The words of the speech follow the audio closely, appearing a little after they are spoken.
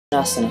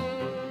Parsvottanasana.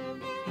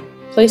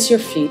 Place your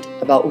feet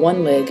about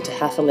one leg to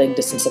half a leg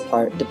distance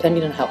apart,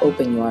 depending on how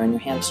open you are in your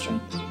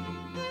hamstrings.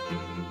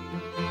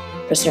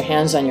 Press your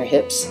hands on your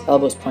hips,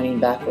 elbows pointing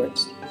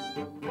backwards,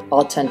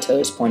 all 10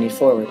 toes pointing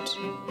forwards.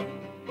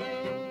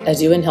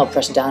 As you inhale,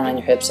 press down on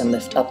your hips and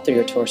lift up through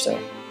your torso.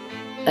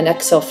 And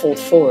exhale, fold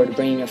forward,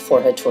 bringing your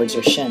forehead towards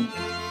your shin.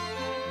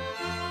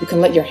 You can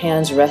let your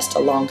hands rest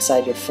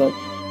alongside your foot,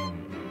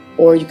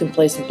 or you can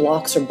place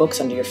blocks or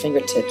books under your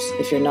fingertips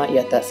if you're not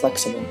yet that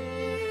flexible.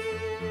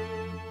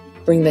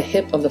 Bring the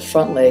hip of the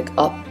front leg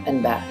up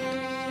and back.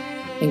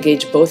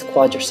 Engage both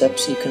quadriceps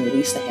so you can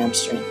release the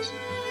hamstrings.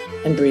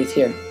 And breathe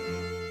here.